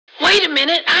Wait a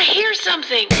minute, I hear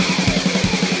something.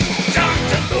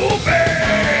 Dr. Movie!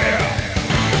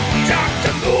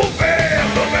 Dr. Movie!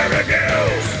 Blueberry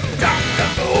News! Dr.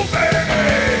 Movie!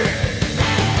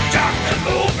 Dr.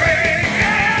 Movie!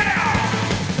 Yeah!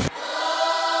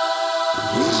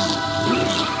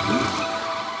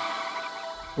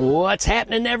 What's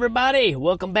happening, everybody?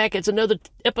 Welcome back. It's another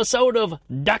episode of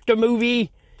Dr.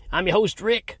 Movie. I'm your host,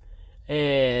 Rick,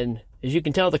 and as you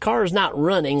can tell, the car is not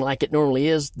running like it normally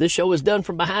is. This show is done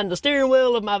from behind the steering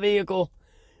wheel of my vehicle,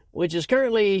 which is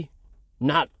currently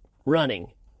not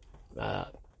running.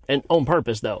 And on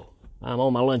purpose, though. I'm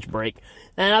on my lunch break.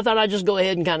 And I thought I'd just go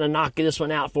ahead and kind of knock this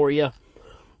one out for you.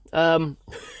 Got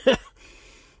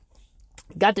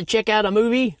to check out a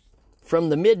movie from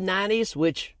the mid-90s,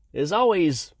 which is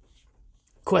always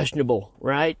questionable,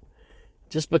 right?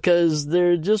 Just because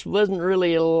there just wasn't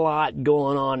really a lot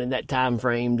going on in that time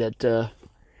frame that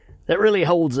really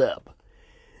holds up.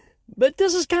 But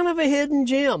this is kind of a hidden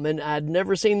gem, and I'd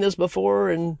never seen this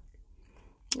before, and,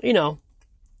 you know,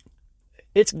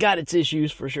 it's got its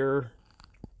issues for sure.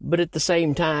 But at the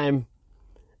same time,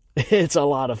 it's a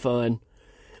lot of fun.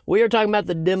 We are talking about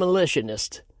The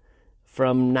Demolitionist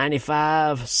from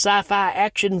 95, sci-fi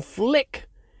action flick,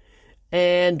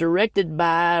 and directed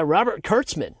by Robert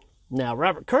Kurtzman. Now,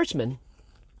 Robert Kurtzman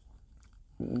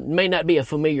may not be a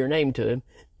familiar name to him.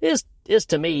 Is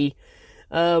to me.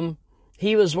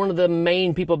 He was one of the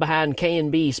main people behind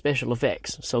K&B Special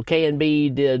Effects. So K&B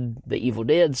did the Evil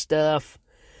Dead stuff,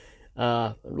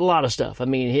 a lot of stuff. I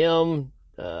mean, him,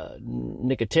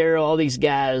 Nicotero, all these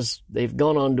guys, they've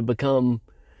gone on to become,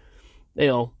 you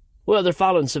know, well, they're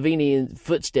following Savini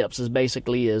footsteps as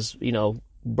basically as, you know,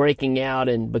 breaking out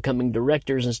and becoming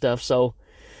directors and stuff. So,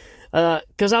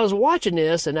 because I was watching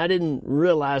this and I didn't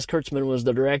realize Kurtzman was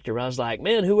the director. I was like,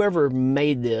 man, whoever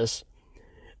made this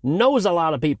knows a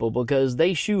lot of people, because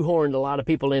they shoehorned a lot of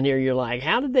people in here. You're like,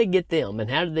 how did they get them? And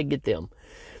how did they get them?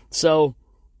 So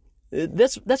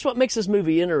that's what makes this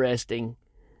movie interesting,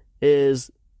 is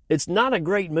it's not a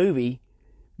great movie,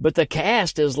 but the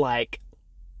cast is like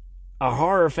a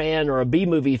horror fan or a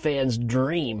B-movie fan's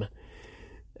dream.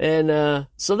 And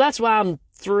so that's why I'm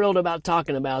thrilled about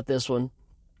talking about this one.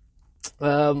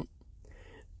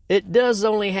 It does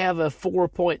only have a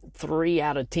 4.3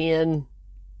 out of 10.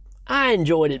 I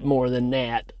enjoyed it more than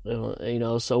that, you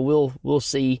know, so we'll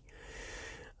see.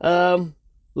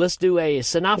 Let's do a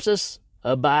synopsis.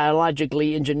 A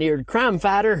biologically engineered crime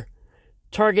fighter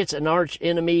targets an arch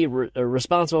enemy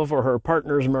responsible for her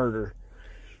partner's murder.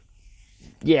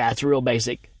 Yeah, it's real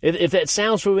basic. If that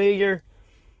sounds familiar,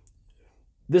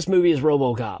 this movie is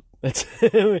RoboCop. That's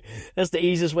the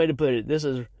easiest way to put it. This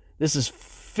is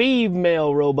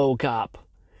female RoboCop,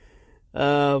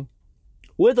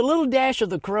 with a little dash of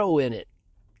The Crow in it.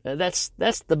 That's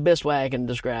the best way I can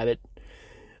describe it.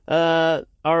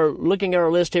 Looking at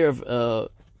our list here of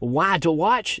why to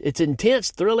watch, it's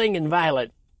intense, thrilling, and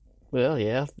violent. Well,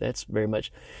 yeah, that's very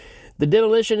much. The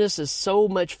Demolitionist is so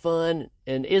much fun,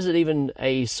 and isn't even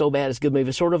a so bad it's good movie.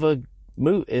 It's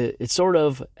sort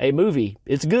of a movie.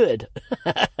 It's good.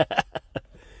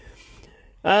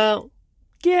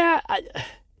 Yeah,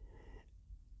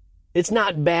 it's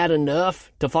not bad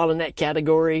enough to fall in that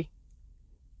category.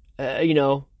 You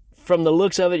know, from the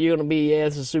looks of it, you're going to be, yeah,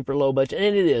 it's a super low budget.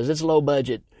 And it is. It's low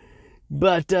budget.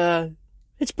 But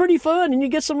it's pretty fun, and you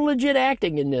get some legit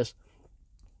acting in this.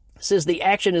 It says the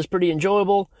action is pretty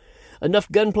enjoyable.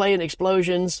 Enough gunplay and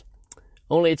explosions.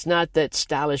 Only it's not that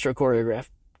stylish or choreographed.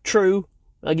 True.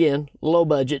 Again, low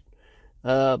budget.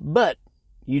 But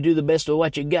you do the best of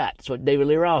what you got. That's what David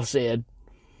Lee Roth said.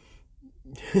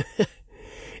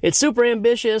 It's super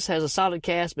ambitious, has a solid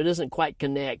cast, but doesn't quite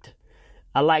connect.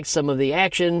 I like some of the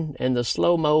action, and the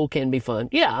slow-mo can be fun.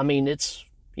 Yeah, I mean, it's,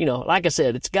 you know, like I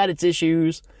said, it's got its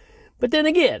issues. But then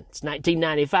again, it's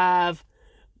 1995,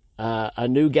 a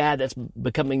new guy that's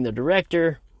becoming the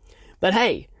director. But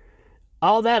hey,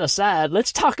 all that aside,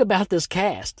 let's talk about this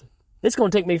cast. It's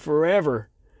going to take me forever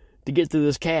to get through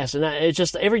this cast. And it's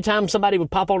just every time somebody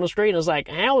would pop on the screen, I was like,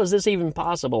 how is this even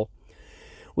possible?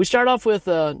 We start off with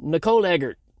Nicole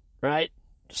Eggert, right?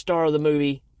 Star of the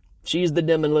movie. She's the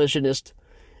Demolitionist.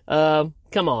 Come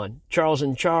on. Charles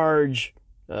in Charge,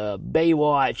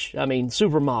 Baywatch. I mean,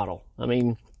 supermodel. I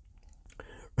mean,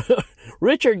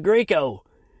 Richard Grieco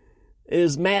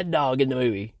is Mad Dog in the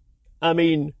movie. I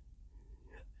mean,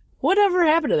 whatever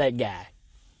happened to that guy?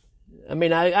 I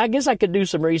mean, I guess I could do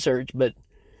some research, but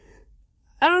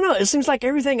I don't know. It seems like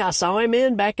everything I saw him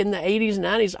in back in the 80s and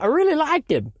 90s, I really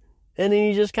liked him. And then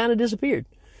he just kind of disappeared.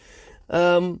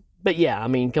 But yeah, I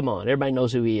mean, come on. Everybody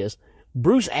knows who he is.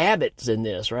 Bruce Abbott's in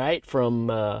this, right? From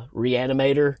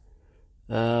Reanimator.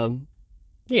 You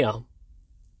know,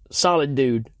 solid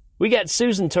dude. We got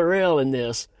Susan Terrell in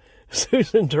this.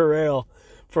 Susan Terrell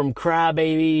from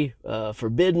Crybaby,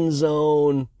 Forbidden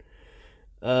Zone.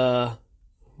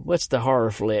 What's the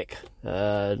horror flick?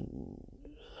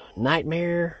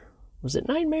 Nightmare? Was it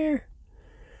Nightmare?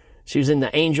 She was in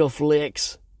the Angel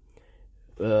flicks.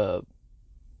 What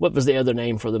was the other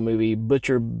name for the movie?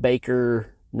 Butcher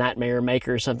Baker, Nightmare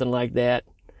Maker, something like that.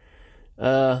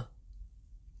 I'm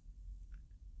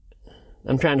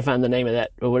trying to find the name of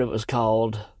that, or what it was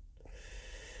called.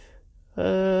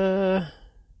 Well,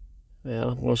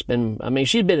 we'll spend, I mean,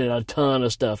 she's been in a ton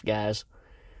of stuff, guys.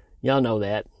 Y'all know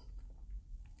that.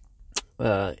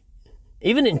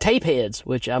 Even in Tapeheads,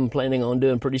 which I'm planning on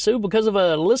doing pretty soon because of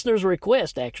a listener's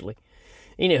request, actually.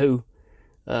 Anywho,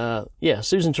 yeah,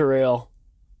 Susan Terrell,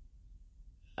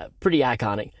 pretty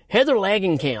iconic. Heather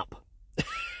Langenkamp.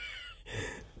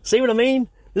 See what I mean?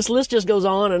 This list just goes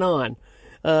on and on.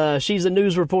 She's a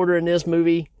news reporter in this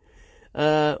movie.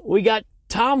 We got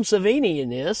Tom Savini in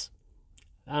this.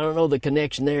 I don't know the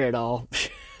connection there at all.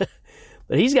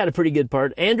 But he's got a pretty good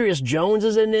part. Andreas Jones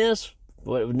is in this.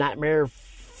 What, Nightmare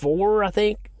 4, I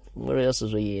think? What else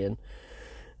is he in?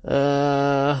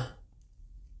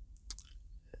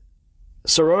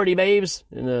 Sorority Babes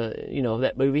in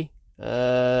that movie. In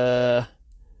the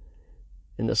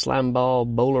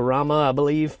Slimeball Bowl-orama, I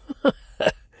believe.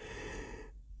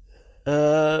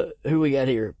 Who we got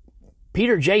here?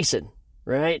 Peter Jason,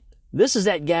 right? This is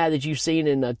that guy that you've seen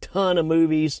in a ton of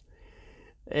movies,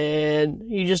 and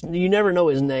you never know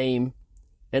his name.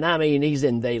 And I mean, he's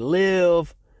in They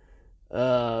Live.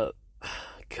 God,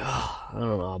 I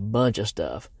don't know, a bunch of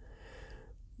stuff.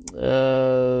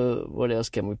 What else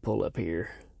can we pull up here?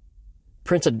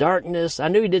 Prince of Darkness. I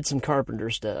knew he did some Carpenter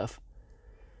stuff.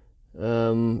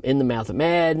 In the Mouth of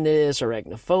Madness,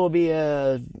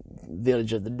 Arachnophobia,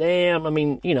 Village of the Damned. I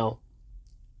mean,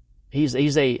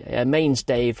 he's a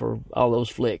mainstay for all those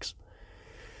flicks.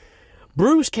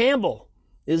 Bruce Campbell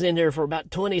is in there for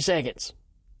about 20 seconds,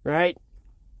 right?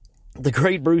 The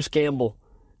great Bruce Campbell.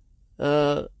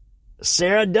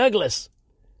 Sarah Douglas,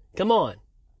 come on.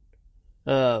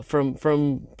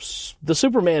 From the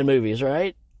Superman movies,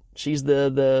 right? She's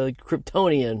the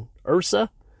Kryptonian Ursa.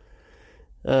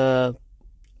 Joe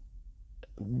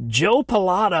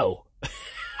Pilato.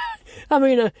 I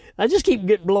mean, I just keep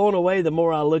getting blown away the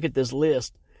more I look at this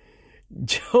list.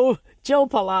 Joe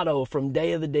Pilato from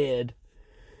Day of the Dead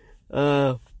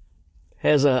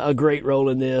has a great role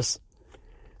in this.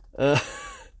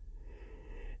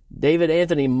 David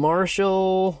Anthony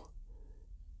Marshall,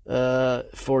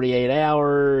 48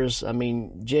 Hours. I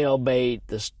mean, Jailbait,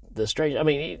 the Strange. I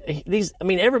mean,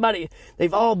 everybody,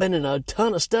 they've all been in a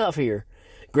ton of stuff here.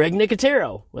 Greg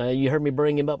Nicotero, you heard me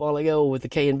bring him up a while ago with the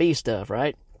K&B stuff,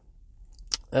 right?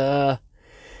 I'm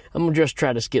going to just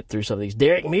try to skip through some of these.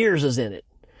 Derek Mears is in it.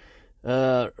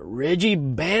 Reggie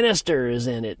Bannister is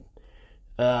in it.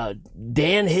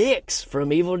 Dan Hicks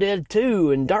from Evil Dead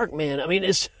 2 and Darkman. I mean,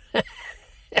 it's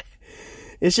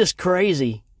it's just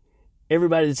crazy,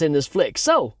 everybody that's in this flick.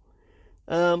 So,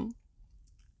 there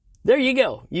you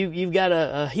go. You've got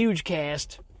a huge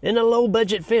cast in a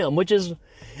low-budget film, which is,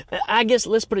 I guess,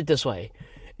 let's put it this way.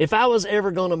 If I was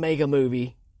ever going to make a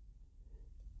movie,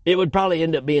 it would probably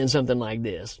end up being something like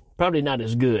this. Probably not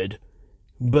as good,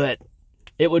 but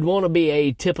it would want to be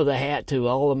a tip of the hat to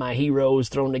all of my heroes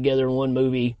thrown together in one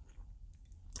movie.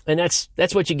 And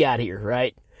that's what you got here,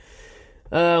 right?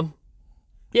 Yeah.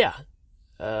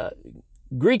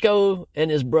 Greco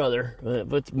and his brother,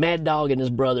 but Mad Dog and his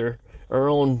brother are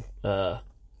on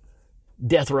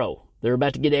death row. They're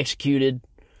about to get executed,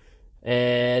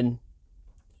 and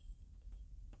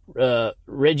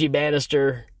Reggie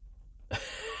Bannister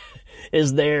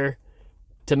is there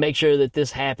to make sure that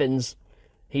this happens.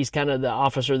 He's kind of the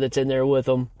officer that's in there with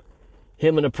them,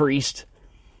 him and a priest,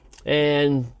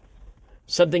 and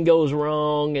something goes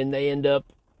wrong, and they end up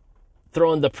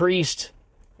throwing the priest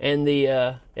and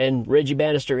and Reggie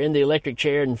Bannister in the electric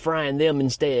chair and frying them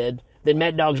instead. Then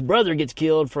Mad Dog's brother gets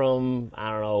killed from,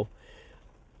 I don't know,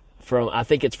 I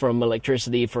think it's from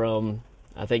electricity from,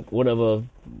 I think one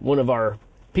of our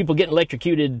people getting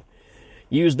electrocuted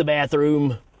used the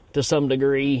bathroom to some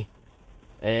degree,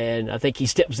 and I think he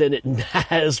steps in it and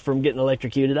dies from getting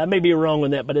electrocuted. I may be wrong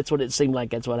on that, but it's what it seemed like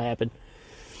that's what happened.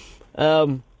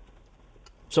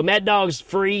 So Mad Dog's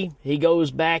free. He goes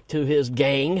back to his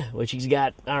gang, which he's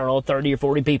got, I don't know, 30 or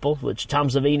 40 people, which Tom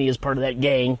Savini is part of that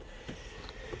gang.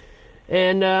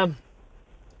 And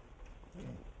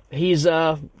he's,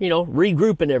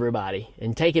 regrouping everybody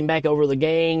and taking back over the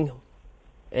gang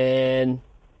and,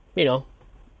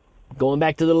 going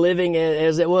back to the living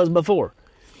as it was before.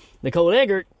 Nicole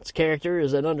Eggert's character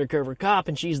is an undercover cop,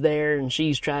 and she's there, and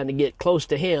she's trying to get close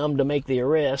to him to make the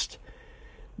arrest.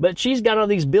 But she's got all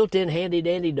these built-in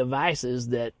handy-dandy devices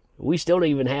that we still don't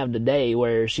even have today,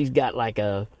 where she's got like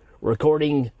a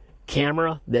recording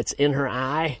camera that's in her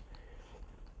eye.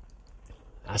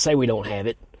 I say we don't have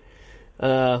it.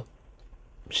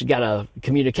 She's got a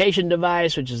communication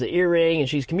device, which is the earring, and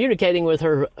she's communicating with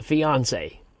her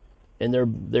fiance. And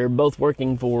they're both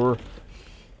working for,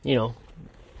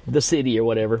 the city or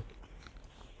whatever.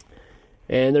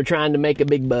 And they're trying to make a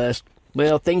big bust.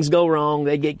 Well, things go wrong.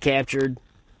 They get captured.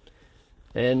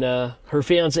 And her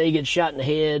fiance gets shot in the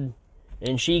head,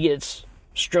 and she gets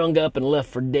strung up and left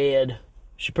for dead.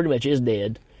 She pretty much is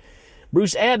dead.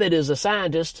 Bruce Abbott is a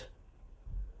scientist,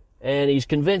 and he's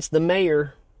convinced the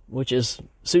mayor, which is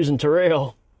Susan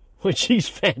Terrell, which she's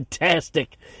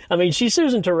fantastic. I mean, she's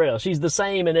Susan Terrell. She's the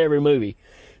same in every movie.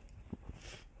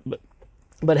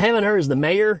 But having her as the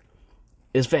mayor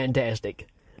is fantastic.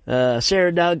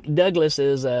 Sarah Douglas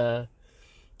is a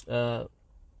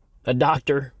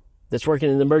doctor that's working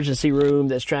in the emergency room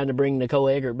that's trying to bring Nicole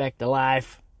Eggert back to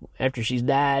life after she's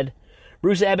died.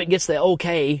 Bruce Abbott gets the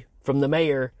okay from the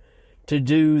mayor to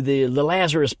do the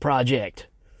Lazarus Project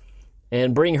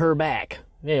and bring her back.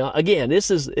 Again,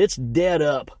 it's dead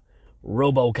up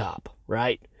RoboCop,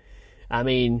 right? I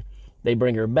mean, they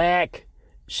bring her back.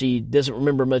 She doesn't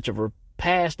remember much of her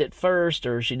past at first,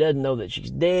 or she doesn't know that she's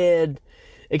dead.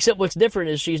 Except what's different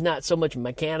is she's not so much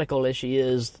mechanical as she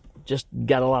is just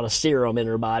got a lot of serum in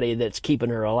her body that's keeping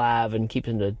her alive and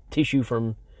keeping the tissue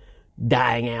from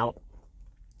dying out.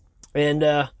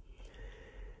 And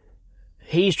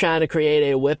he's trying to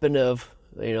create a weapon of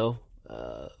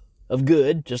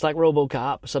good, just like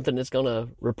RoboCop, something that's going to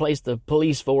replace the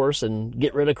police force and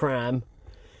get rid of crime.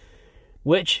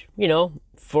 Which,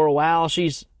 for a while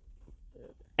she's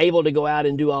able to go out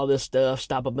and do all this stuff,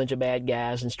 stop a bunch of bad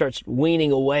guys, and starts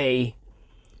weaning away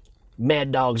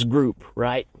Mad Dog's group,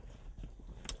 right?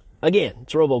 Again,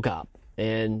 it's RoboCop,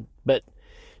 but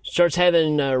starts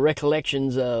having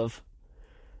recollections of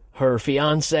her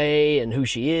fiance and who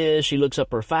she is. She looks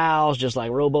up her files just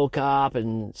like RoboCop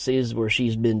and sees where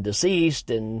she's been deceased.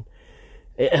 And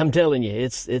I'm telling you,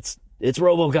 it's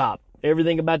RoboCop.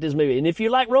 Everything about this movie. And if you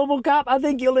like RoboCop, I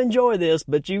think you'll enjoy this.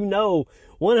 But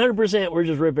 100% we're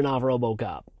just ripping off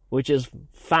RoboCop, which is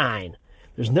fine.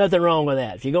 There's nothing wrong with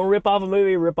that. If you're gonna rip off a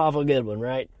movie, rip off a good one,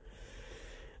 right?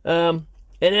 And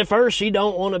at first, she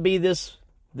don't want to be this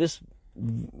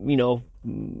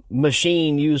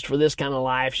machine used for this kind of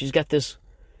life. She's got this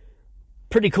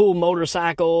pretty cool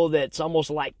motorcycle that's almost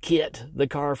like Kit, the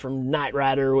car from Knight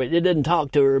Rider. It doesn't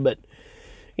talk to her, but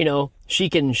she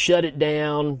can shut it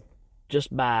down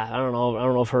just by I don't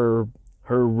know if her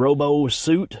robo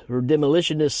suit, her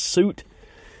demolitionist suit,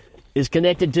 is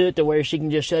connected to it to where she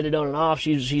can just shut it on and off.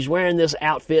 She's wearing this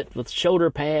outfit with shoulder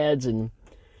pads and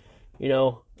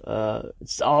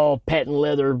it's all patent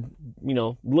leather.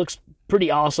 Looks pretty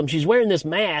awesome. She's wearing this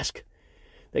mask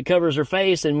that covers her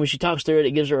face, and when she talks through it,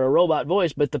 it gives her a robot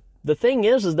voice. But the thing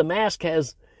is the mask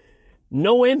has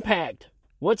no impact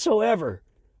whatsoever.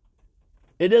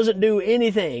 It doesn't do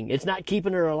anything. It's not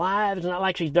keeping her alive. It's not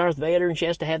like she's Darth Vader and she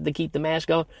has to keep the mask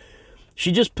on.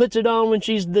 She just puts it on when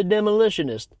she's the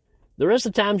Demolitionist. The rest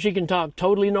of the time she can talk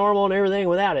totally normal and everything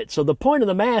without it. So the point of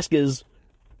the mask is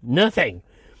nothing.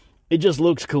 It just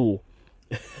looks cool.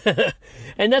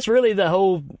 And that's really the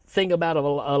whole thing about a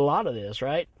lot of this,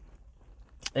 right?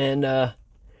 And,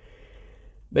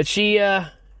 but she,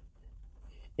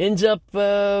 ends up,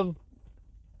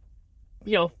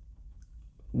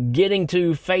 getting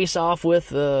to face off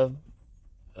with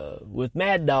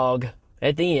Mad Dog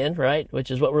at the end, right?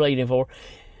 Which is what we're waiting for.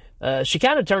 She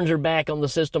kind of turns her back on the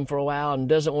system for a while and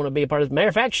doesn't want to be a part of it. Matter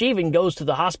of fact, she even goes to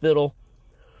the hospital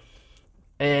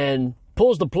and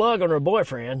pulls the plug on her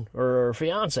boyfriend or her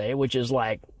fiance, which is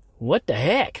like, what the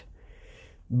heck?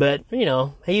 But,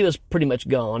 he was pretty much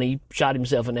gone. He shot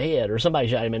himself in the head, or somebody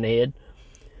shot him in the head.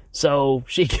 So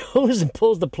she goes and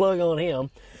pulls the plug on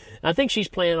him. I think she's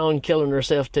planning on killing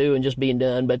herself too and just being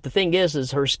done. But the thing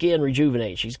is her skin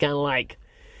rejuvenates. She's kind of like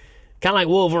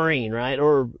Wolverine, right?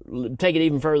 Or take it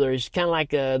even further, it's kind of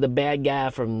like the bad guy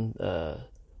from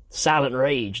Silent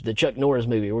Rage, the Chuck Norris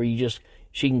movie, where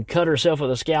she can cut herself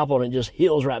with a scalpel and it just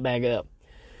heals right back up.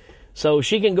 So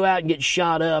she can go out and get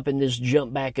shot up and just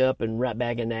jump back up and right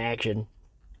back into action,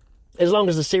 as long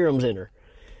as the serum's in her.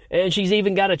 And she's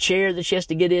even got a chair that she has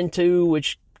to get into,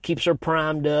 which keeps her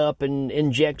primed up and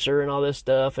injects her and all this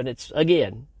stuff. And it's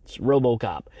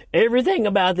RoboCop. Everything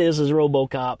about this is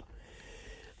RoboCop,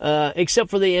 except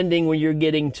for the ending when you're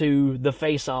getting to the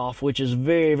face-off, which is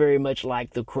very, very much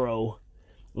like The Crow.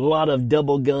 lot of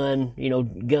double gun,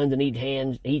 guns in each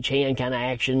hand kind of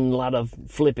action, a lot of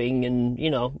flipping, and,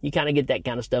 you kind of get that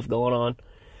kind of stuff going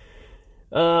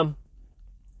on.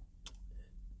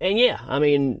 And yeah, I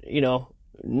mean,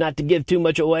 not to give too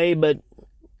much away, but,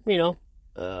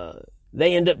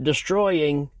 they end up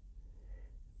destroying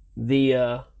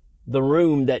the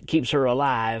room that keeps her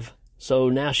alive. So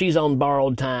now she's on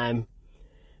borrowed time,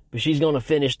 but she's going to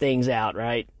finish things out,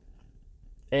 right?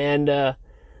 And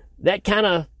that kind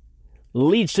of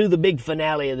leads to the big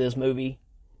finale of this movie,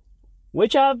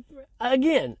 which I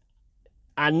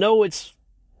know it's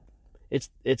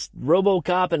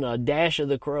RoboCop and a dash of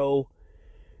The Crow,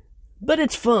 but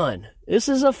it's fun. This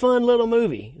is a fun little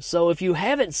movie. So if you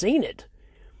haven't seen it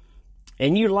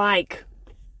and you like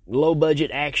low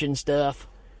budget action stuff,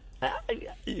 I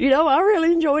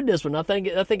really enjoyed this one. I think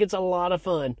it's a lot of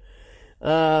fun.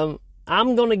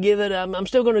 I'm going to give it, I'm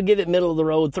still going to give it middle of the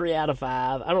road, 3 out of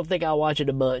 5. I don't think I'll watch it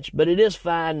a bunch, but it is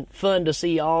fun to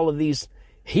see all of these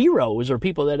heroes or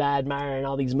people that I admire in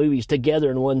all these movies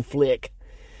together in one flick.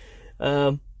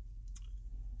 Not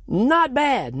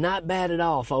bad at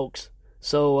all, folks.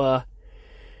 So,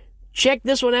 check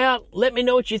this one out. Let me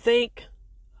know what you think.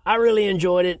 I really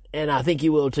enjoyed it, and I think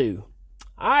you will too.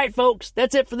 All right, folks,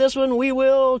 that's it for this one. We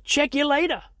will check you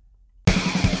later.